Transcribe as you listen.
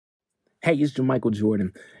Hey, it's Jermichael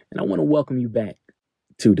Jordan, and I want to welcome you back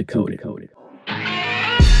to Decoded.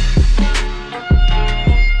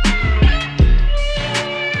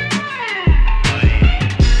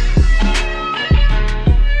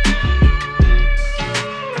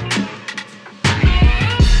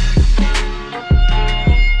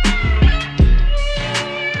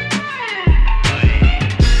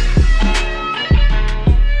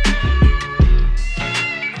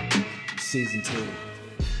 Season 2.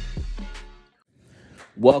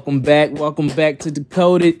 Welcome back to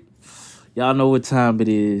Decoded. Y'all know what time it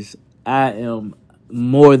is. I am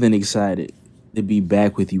more than excited to be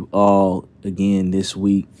back with you all again this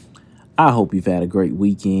week. I hope you've had a great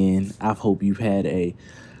weekend. I hope you've had a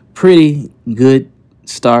pretty good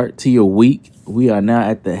start to your week. We are now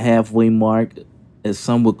at the halfway mark, as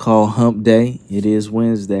some would call hump day. It is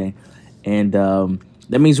Wednesday. And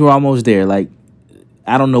that means we're almost there. Like,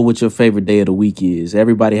 I don't know what your favorite day of the week is.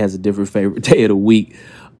 Everybody has a different favorite day of the week.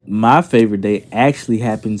 My favorite day actually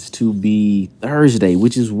happens to be Thursday,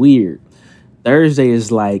 which is weird. Thursday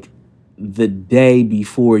is like the day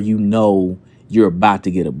before you know you're about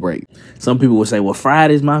to get a break. Some people will say, well,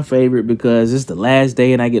 Friday's my favorite because it's the last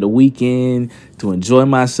day and I get a weekend to enjoy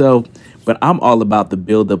myself. But I'm all about the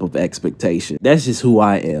buildup of expectation. That's just who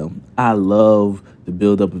I am. I love the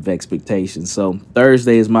buildup of expectation. So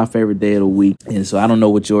Thursday is my favorite day of the week. And so I don't know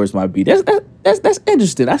what yours might be. That's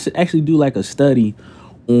interesting. I should actually do like a study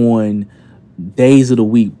on days of the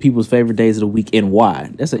week, people's favorite days of the week, and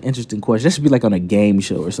why. That's an interesting question. That should be like on a game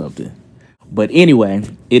show or something. But anyway,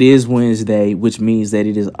 it is Wednesday, which means that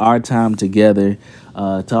it is our time together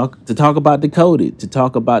to talk about Decoded, to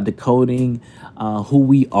talk about decoding who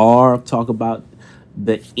we are, talk about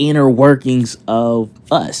the inner workings of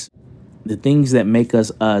us, the things that make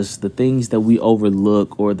us, the things that we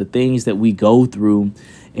overlook, or the things that we go through,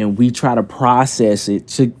 and we try to process it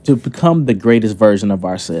to become the greatest version of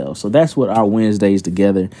ourselves. So that's what our Wednesdays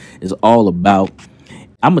together is all about.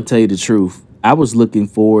 I'm gonna tell you the truth. I was looking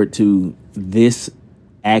forward to this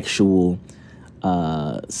actual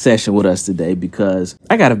session with us today because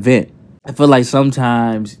I got a vent. I feel like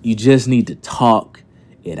sometimes you just need to talk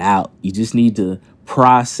it out. You just need to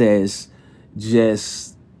process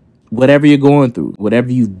just whatever you're going through, whatever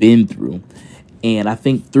you've been through. And I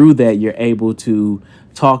think through that, you're able to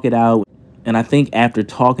talk it out. And I think after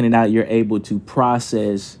talking it out, you're able to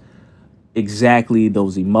process exactly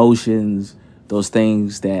those emotions, those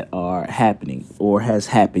things that are happening or has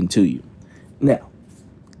happened to you. Now,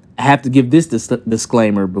 I have to give this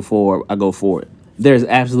disclaimer before I go forward. There's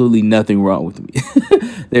absolutely nothing wrong with me.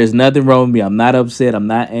 There's nothing wrong with me. I'm not upset. I'm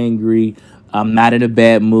not angry. I'm not in a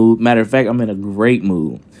bad mood. Matter of fact, I'm in a great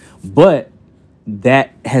mood. But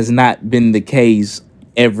that has not been the case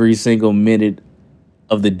every single minute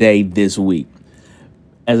of the day this week.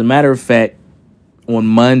 As a matter of fact, on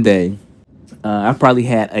Monday, I probably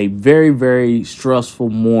had a very, very stressful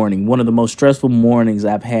morning. One of the most stressful mornings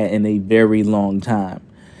I've had in a very long time.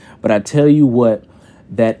 But I tell you what,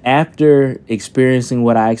 that after experiencing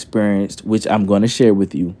what I experienced, which I'm going to share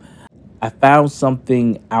with you, I found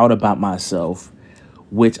something out about myself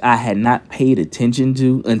which I had not paid attention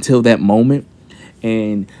to until that moment.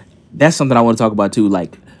 And that's something I want to talk about too.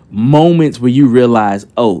 Like moments where you realize,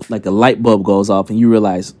 oh, like a light bulb goes off and you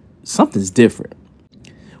realize something's different.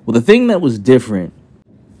 Well, the thing that was different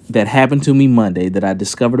that happened to me Monday that I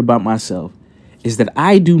discovered about myself is that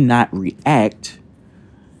I do not react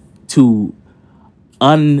to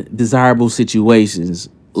undesirable situations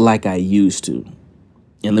like I used to.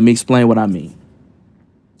 And let me explain what I mean.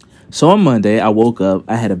 So on Monday, I woke up.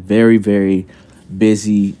 I had a very, very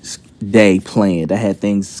busy day planned. I had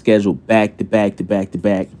things scheduled back to back to back to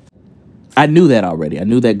back. I knew that already. I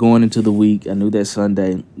knew that going into the week. I knew that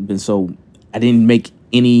Sunday. And so I didn't make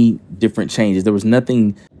any different changes. There was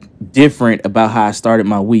nothing different about how I started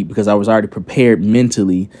my week because I was already prepared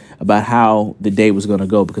mentally about how the day was going to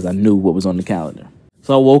go because I knew what was on the calendar.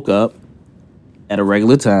 So I woke up at a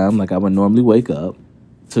regular time, like I would normally wake up,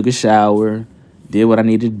 took a shower, did what I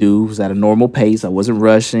needed to do, was at a normal pace. I wasn't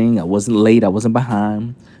rushing, I wasn't late, I wasn't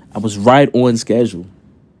behind. I was right on schedule.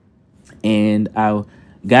 And I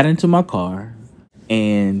got into my car,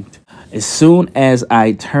 and as soon as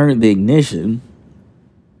I turned the ignition,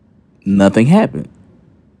 nothing happened.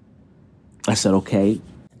 I said, okay,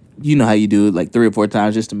 you know how you do it like 3 or 4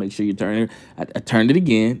 times just to make sure you turn it. I turned it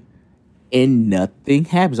again, and nothing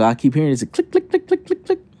happens. I keep hearing it's a click, click, click, click, click,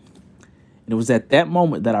 click. And it was at that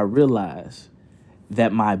moment that I realized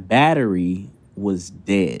that my battery was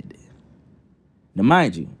dead. Now,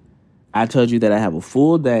 mind you, I told you that I have a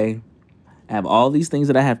full day. I have all these things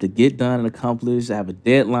that I have to get done and accomplish. I have a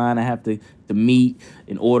deadline I have to meet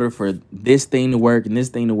in order for this thing to work and this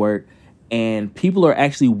thing to work. And people are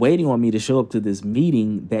actually waiting on me to show up to this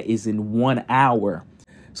meeting that is in 1 hour.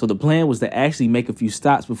 So the plan was to actually make a few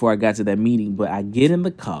stops before I got to that meeting. But I get in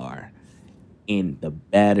the car and the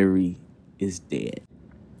battery is dead.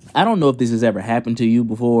 I don't know if this has ever happened to you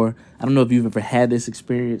before. I don't know if you've ever had this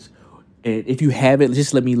experience. And if you haven't,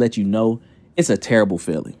 just let you know. It's a terrible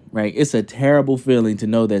feeling, right? It's a terrible feeling to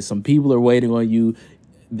know that some people are waiting on you.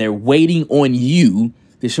 They're waiting on you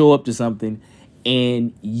to show up to something,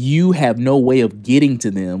 and you have no way of getting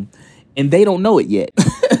to them, and they don't know it yet.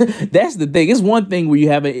 That's the thing. It's one thing where you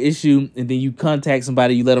have an issue and then you contact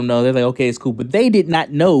somebody, you let them know. They're like, okay, it's cool. But they did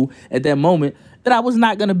not know at that moment that I was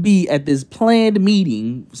not going to be at this planned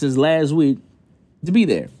meeting since last week to be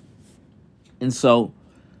there. And so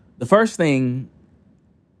the first thing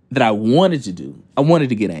that I wanted to do, I wanted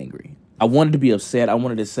to get angry. I wanted to be upset. I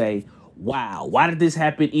wanted to say, wow, why did this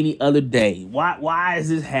happen any other day? Why is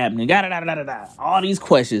this happening? All these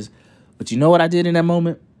questions. But you know what I did in that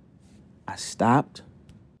moment? I stopped.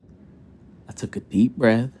 I took a deep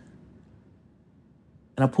breath.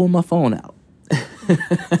 And I pulled my phone out.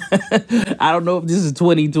 I don't know if this is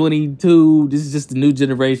 2022. This is just the new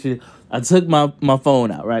generation. I took my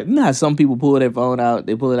phone out, right? You know how some people pull their phone out,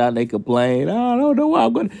 they pull it out and they complain. Oh, I don't know why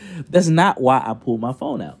I'm going to. That's not why I pulled my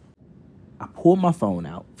phone out. I pulled my phone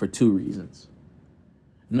out for two reasons.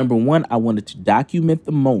 Number one, I wanted to document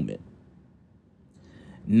the moment.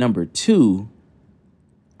 Number two,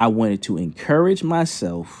 I wanted to encourage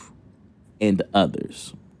myself and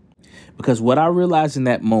others. Because what I realized in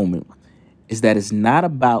that moment is that it's not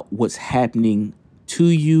about what's happening to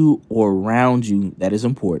you or around you that is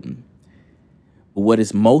important. But what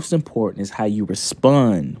is most important is how you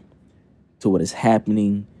respond to what is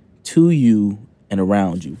happening to you and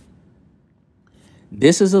around you.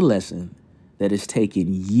 This is a lesson that has taken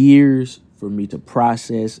years for me to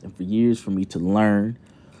process and for years for me to learn,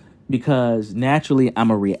 because naturally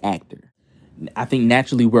I'm a reactor. I think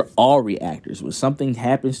naturally we're all reactors. When something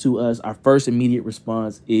happens to us, our first immediate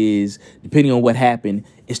response is, depending on what happened,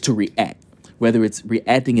 is to react. Whether it's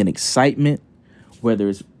reacting in excitement, whether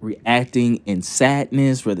it's reacting in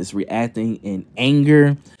sadness, whether it's reacting in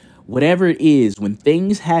anger, whatever it is, when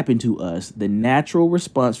things happen to us, the natural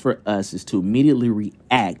response for us is to immediately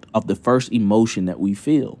react of the first emotion that we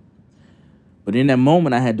feel. But in that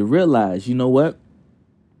moment, I had to realize, you know what?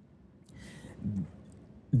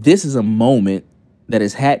 This is a moment that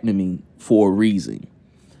is happening to me for a reason.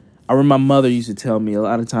 I remember my mother used to tell me a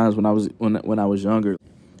lot of times when I was younger.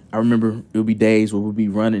 I remember it would be days where we'd be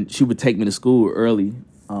running. She would take me to school early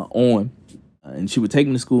and she would take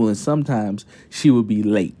me to school, and sometimes she would be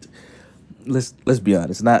late. Let's be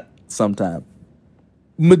honest, not sometimes.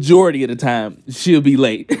 Majority of the time, she'll be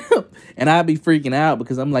late. And I'd be freaking out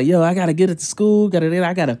because I'm like, yo, I got to get it to school.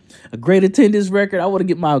 I got a great attendance record. I want to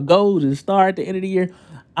get my goals and star at the end of the year.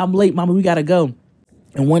 I'm late, mama, we got to go.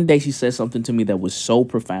 And one day she said something to me that was so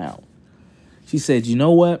profound. She said, you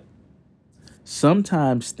know what?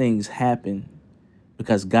 Sometimes things happen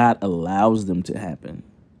because God allows them to happen.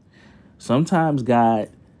 Sometimes God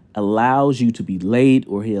allows you to be late,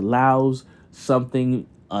 or he allows something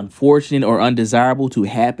unfortunate or undesirable to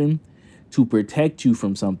happen to protect you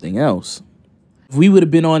from something else. If we would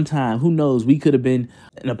have been on time, who knows, we could have been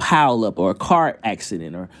in a pileup or a car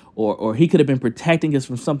accident, or he could have been protecting us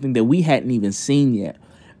from something that we hadn't even seen yet.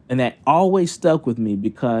 And that always stuck with me,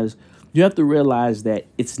 because you have to realize that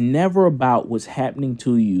it's never about what's happening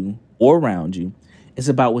to you or around you. It's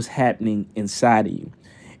about what's happening inside of you.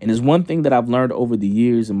 And there's one thing that I've learned over the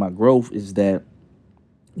years in my growth is that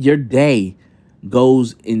your day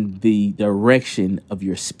goes in the direction of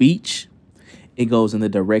your speech. It goes in the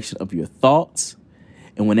direction of your thoughts.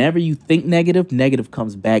 And whenever you think negative, negative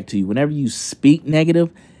comes back to you. Whenever you speak negative,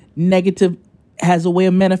 negative has a way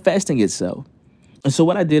of manifesting itself. And so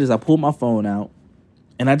what I did is I pulled my phone out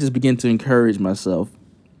and I just began to encourage myself.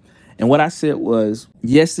 And what I said was,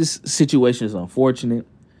 yes, this situation is unfortunate,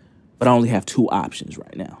 but I only have two options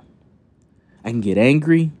right now. I can get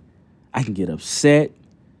angry. I can get upset.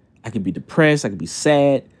 I can be depressed. I can be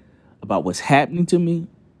sad about what's happening to me.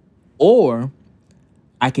 Or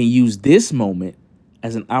I can use this moment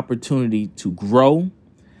as an opportunity to grow,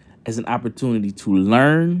 as an opportunity to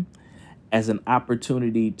learn, as an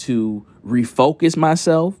opportunity to refocus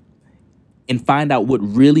myself and find out what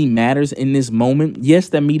really matters in this moment. Yes,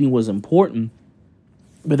 that meeting was important,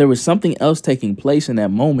 but there was something else taking place in that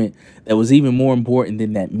moment that was even more important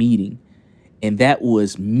than that meeting. And that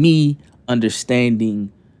was me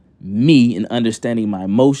understanding me in understanding my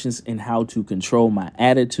emotions and how to control my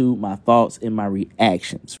attitude, my thoughts, and my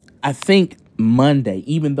reactions. I think Monday,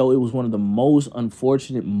 even though it was one of the most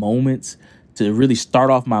unfortunate moments to really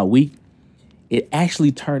start off my week, it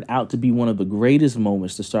actually turned out to be one of the greatest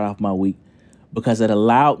moments to start off my week because it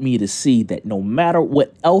allowed me to see that no matter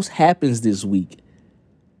what else happens this week,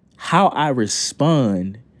 how I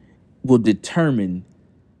respond will determine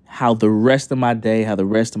how the rest of my day, how the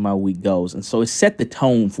rest of my week goes. And so it set the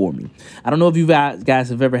tone for me. I don't know if you guys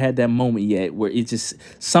have ever had that moment yet where it just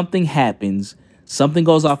something happens, something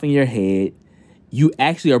goes off in your head. You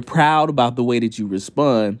actually are proud about the way that you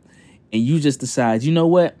respond, and you just decide, you know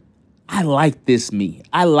what? I like this me.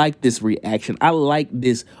 I like this reaction. I like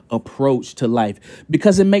this approach to life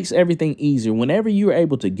because it makes everything easier. Whenever you're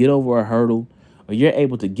able to get over a hurdle or you're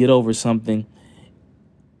able to get over something,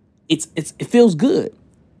 it feels good.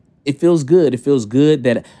 It feels good. It feels good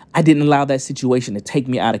that I didn't allow that situation to take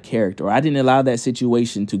me out of character. Or I didn't allow that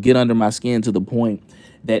situation to get under my skin to the point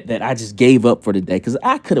that I just gave up for the day. Because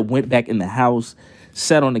I could have went back in the house,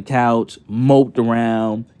 sat on the couch, moped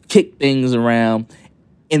around, kicked things around,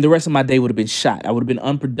 and the rest of my day would have been shot. I would have been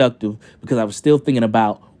unproductive because I was still thinking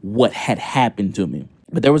about what had happened to me.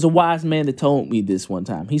 But there was a wise man that told me this one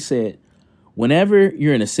time. He said, whenever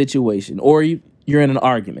you're in a situation or you're in an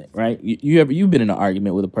argument, right? You've been in an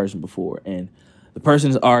argument with a person before, and the person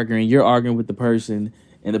is arguing, you're arguing with the person,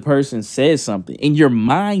 and the person says something. In your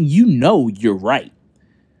mind, you know you're right.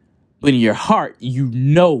 But in your heart, you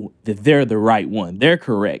know that they're the right one. They're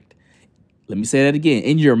correct. Let me say that again.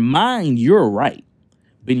 In your mind, you're right.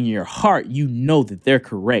 But in your heart, you know that they're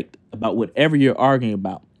correct about whatever you're arguing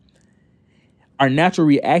about. Our natural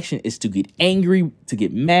reaction is to get angry, to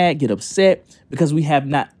get mad, get upset, because we have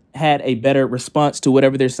not had a better response to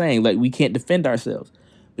whatever they're saying. Like, we can't defend ourselves.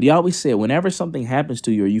 But he always said, whenever something happens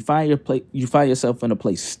to you or you find yourself in a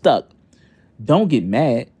place stuck, don't get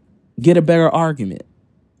mad. Get a better argument.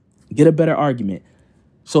 Get a better argument.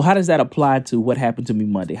 So how does that apply to what happened to me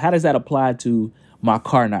Monday? How does that apply to my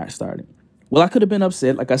car not starting? Well, I could have been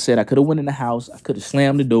upset. Like I said, I could have went in the house. I could have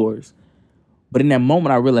slammed the doors. But in that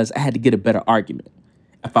moment, I realized I had to get a better argument.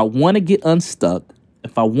 If I want to get unstuck,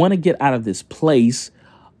 if I want to get out of this place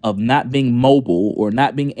of not being mobile or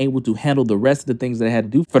not being able to handle the rest of the things that I had to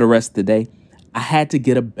do for the rest of the day, I had to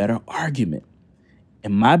get a better argument.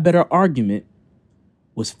 And my better argument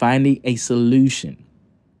was finding a solution.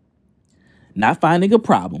 Not finding a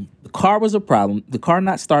problem. The car was a problem. The car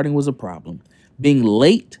not starting was a problem. Being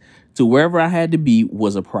late to wherever I had to be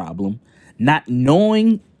was a problem. Not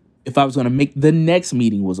knowing if I was going to make the next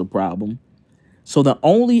meeting was a problem. So the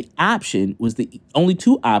only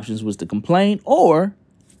two options was to complain or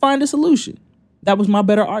find a solution. That was my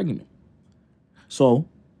better argument. So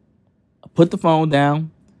I put the phone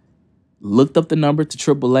down, looked up the number to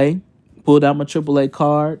AAA, pulled out my AAA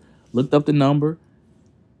card, looked up the number,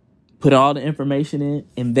 put all the information in,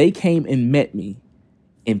 and they came and met me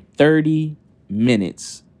in 30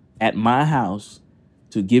 minutes at my house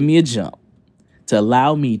to give me a jump, to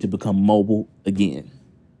allow me to become mobile again.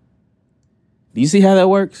 Do you see how that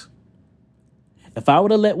works? If I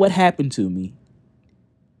would have let what happened to me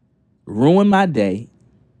ruin my day,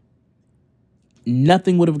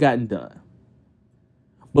 nothing would have gotten done.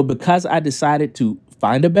 But because I decided to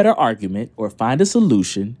find a better argument or find a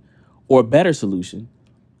solution or a better solution,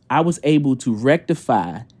 I was able to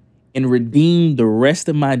rectify and redeem the rest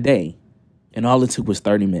of my day, and all it took was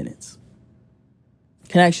 30 minutes.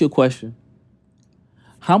 Can I ask you a question?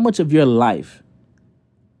 How much of your life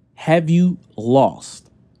have you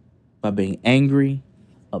lost by being angry,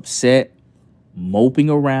 upset, moping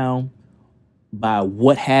around by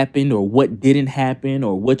what happened or what didn't happen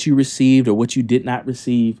or what you received or what you did not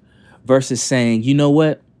receive versus saying, you know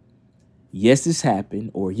what? Yes, this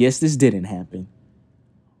happened, or yes, this didn't happen.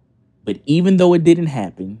 But even though it didn't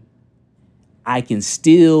happen, I can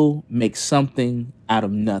still make something out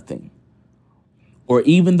of nothing. Or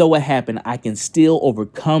even though it happened, I can still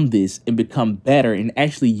overcome this and become better and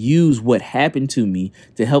actually use what happened to me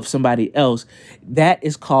to help somebody else. That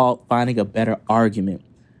is called finding a better argument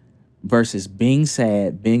versus being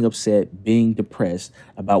sad, being upset, being depressed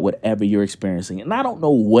about whatever you're experiencing. And I don't know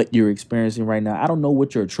what you're experiencing right now. I don't know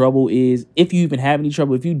what your trouble is. If you even have any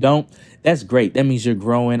trouble, if you don't, that's great. That means you're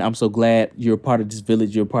growing. I'm so glad you're a part of this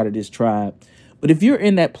village. You're a part of this tribe. But if you're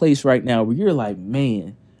in that place right now where you're like,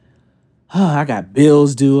 man, I got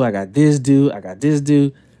bills due, I got this due, I got this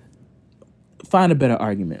due, find a better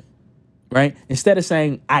argument, right? Instead of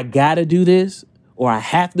saying, I gotta do this, or I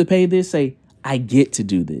have to pay this, say, I get to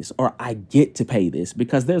do this, or I get to pay this.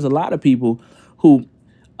 Because there's a lot of people who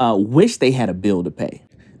wish they had a bill to pay.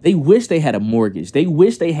 They wish they had a mortgage. They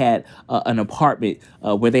wish they had an apartment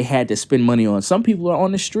where they had to spend money on. Some people are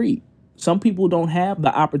on the street. Some people don't have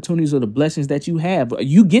the opportunities or the blessings that you have.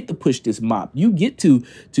 You get to push this mop. You get to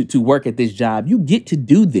work at this job. You get to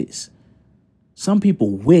do this. Some people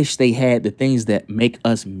wish they had the things that make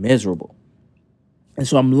us miserable. And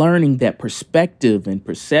so I'm learning that perspective and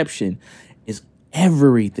perception is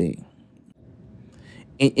everything.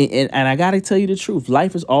 And I got to tell you the truth.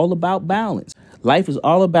 Life is all about balance. Life is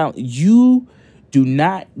all about you do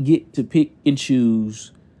not get to pick and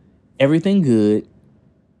choose everything good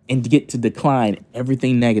and get to decline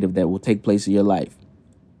everything negative that will take place in your life.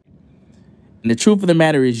 And the truth of the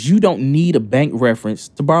matter is you don't need a bank reference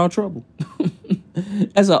to borrow trouble.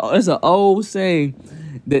 That's an old saying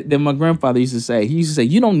that my grandfather used to say. He used to say,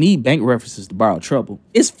 you don't need bank references to borrow trouble.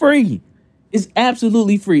 It's free. It's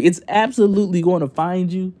absolutely free. It's absolutely going to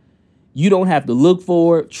find you. You don't have to look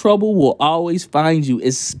for it. Trouble will always find you,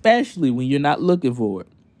 especially when you're not looking for it.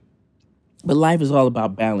 But life is all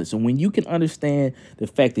about balance. And when you can understand the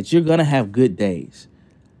fact that you're going to have good days,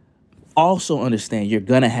 also understand you're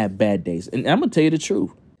going to have bad days. And I'm going to tell you the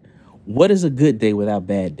truth. What is a good day without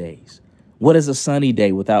bad days? What is a sunny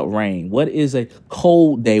day without rain? What is a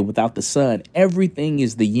cold day without the sun? Everything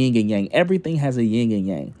is the yin and yang. Everything has a yin and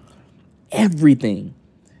yang. Everything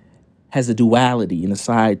has a duality and a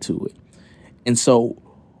side to it. And so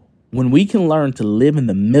when we can learn to live in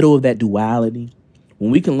the middle of that duality, when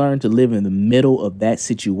we can learn to live in the middle of that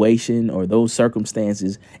situation or those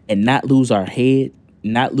circumstances and not lose our head,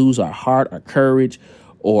 not lose our heart, our courage,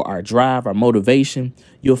 or our drive, our motivation,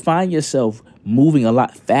 you'll find yourself moving a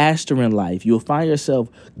lot faster in life. You'll find yourself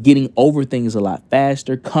getting over things a lot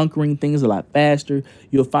faster, conquering things a lot faster.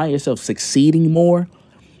 You'll find yourself succeeding more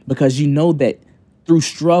because you know that through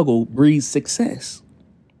struggle breeds success.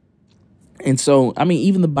 And so, I mean,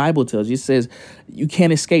 even the Bible tells you, it says you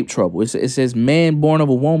can't escape trouble. It says man born of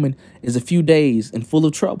a woman is a few days and full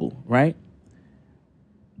of trouble, right?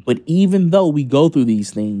 But even though we go through these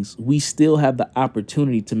things, we still have the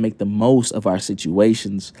opportunity to make the most of our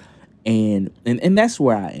situations. And that's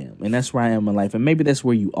where I am. And that's where I am in life. And maybe that's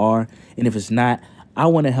where you are. And if it's not, I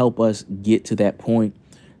want to help us get to that point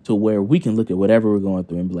to where we can look at whatever we're going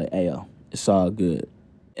through and be like, hey, yo, it's all good.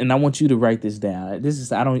 And I want you to write this down.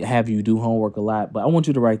 I don't have you do homework a lot, but I want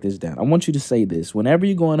you to write this down. I want you to say this. Whenever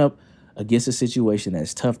you're going up against a situation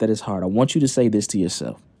that's tough, that is hard, I want you to say this to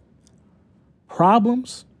yourself.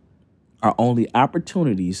 Problems are only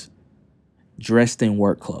opportunities dressed in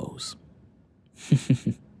work clothes.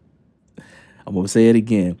 I'm going to say it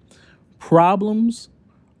again. Problems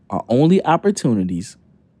are only opportunities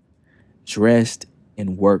dressed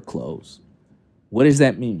in work clothes. What does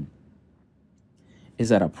that mean? Is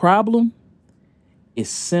that a problem is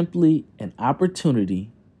simply an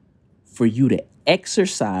opportunity for you to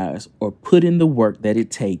exercise or put in the work that it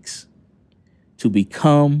takes to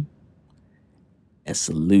become a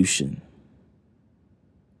solution.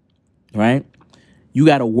 Right? You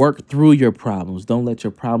got to work through your problems. Don't let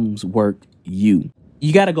your problems work you.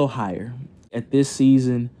 You got to go higher. At this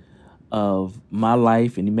season of my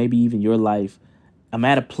life and maybe even your life, I'm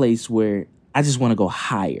at a place where I just want to go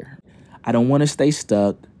higher. I don't want to stay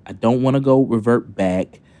stuck. I don't want to go revert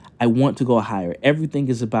back. I want to go higher. Everything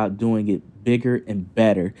is about doing it bigger and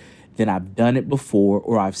better than I've done it before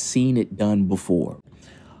or I've seen it done before.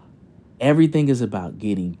 Everything is about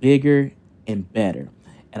getting bigger and better.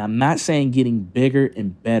 And I'm not saying getting bigger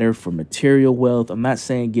and better for material wealth. I'm not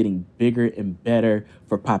saying getting bigger and better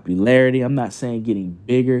for popularity. I'm not saying getting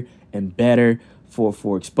bigger and better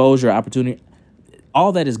for exposure, opportunity.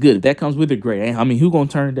 All that is good. If that comes with it, great. I mean, who gonna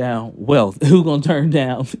turn down wealth? Who gonna turn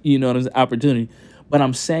down, opportunity? But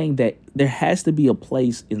I'm saying that there has to be a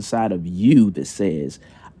place inside of you that says,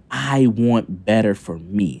 I want better for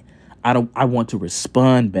me. I want to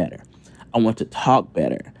respond better. I want to talk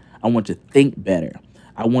better. I want to think better.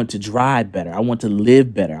 I want to drive better. I want to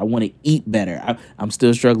live better. I want to eat better. I'm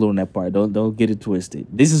still struggling on that part. Don't get it twisted.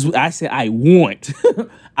 I said I want.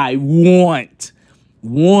 I want.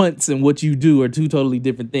 Wants and what you do are two totally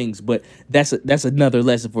different things, but that's another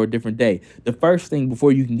lesson for a different day. The first thing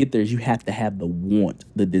before you can get there is you have to have the want,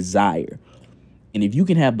 the desire. And if you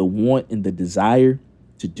can have the want and the desire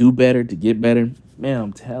to do better, to get better, man,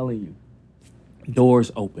 I'm telling you,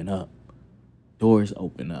 doors open up. Doors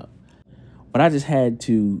open up. But I just had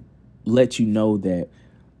to let you know that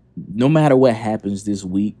no matter what happens this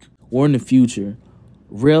week or in the future,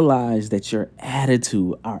 realize that your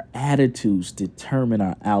attitude, our attitudes determine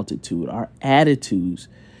our altitude. Our attitudes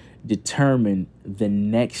determine the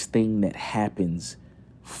next thing that happens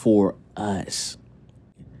for us.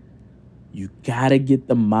 You got to get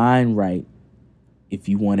the mind right if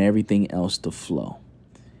you want everything else to flow.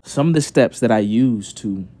 Some of the steps that I use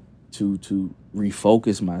to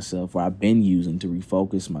refocus myself, or I've been using to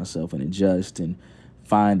refocus myself and adjust and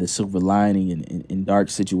find the silver lining in dark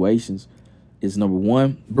situations, is number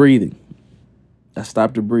one, breathing. I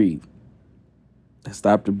stop to breathe. I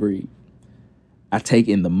stop to breathe. I take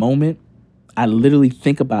in the moment. I literally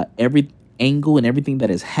think about every angle and everything that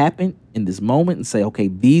has happened in this moment and say, okay,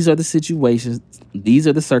 these are the situations, these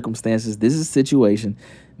are the circumstances, this is the situation,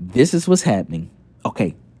 this is what's happening.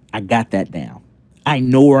 Okay, I got that down. I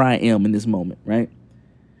know where I am in this moment, right?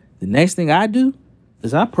 The next thing I do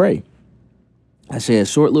is I pray. I say a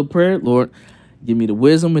short little prayer. Lord, give me the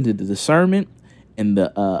wisdom and the discernment and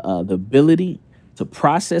the ability to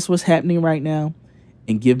process what's happening right now,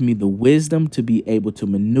 and give me the wisdom to be able to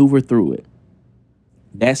maneuver through it.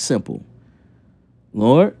 That's simple.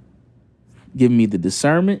 Lord, give me the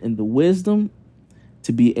discernment and the wisdom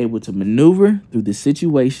to be able to maneuver through the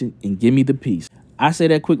situation and give me the peace. I say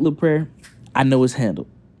that quick little prayer. I know it's handled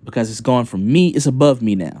because it's gone from me. It's above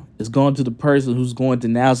me now. It's gone to the person who's going to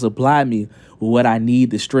now supply me with what I need,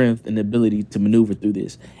 the strength and the ability to maneuver through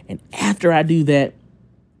this. And after I do that,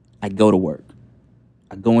 I go to work.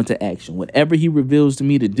 I go into action. Whatever he reveals to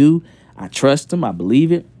me to do, I trust him. I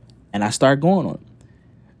believe it. And I start going on it.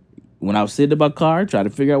 When I was sitting in my car, trying to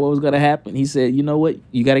figure out what was going to happen, he said, you know what?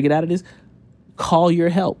 You got to get out of this. Call your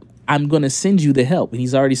help. I'm going to send you the help. And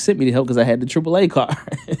he's already sent me the help because I had the AAA card.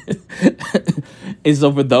 And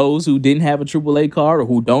so for those who didn't have a AAA card or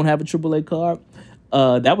who don't have a AAA card,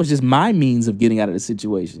 that was just my means of getting out of the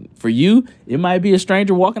situation. For you, it might be a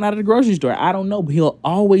stranger walking out of the grocery store. I don't know, but he'll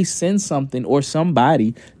always send something or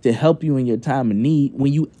somebody to help you in your time of need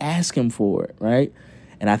when you ask him for it, right?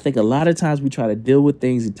 And I think a lot of times we try to deal with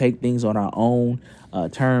things and take things on our own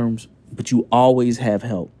terms, but you always have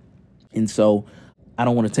help. And so I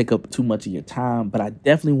don't want to take up too much of your time, but I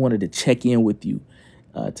definitely wanted to check in with you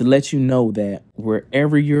to let you know that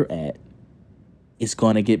wherever you're at, it's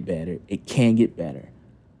going to get better. It can get better.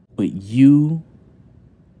 But you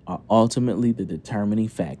are ultimately the determining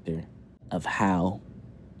factor of how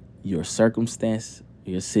your circumstance,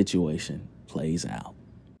 your situation plays out.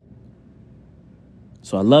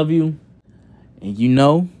 So I love you, and you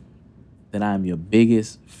know that I'm your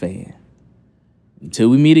biggest fan. Until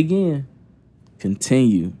we meet again,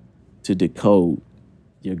 continue to decode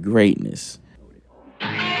your greatness.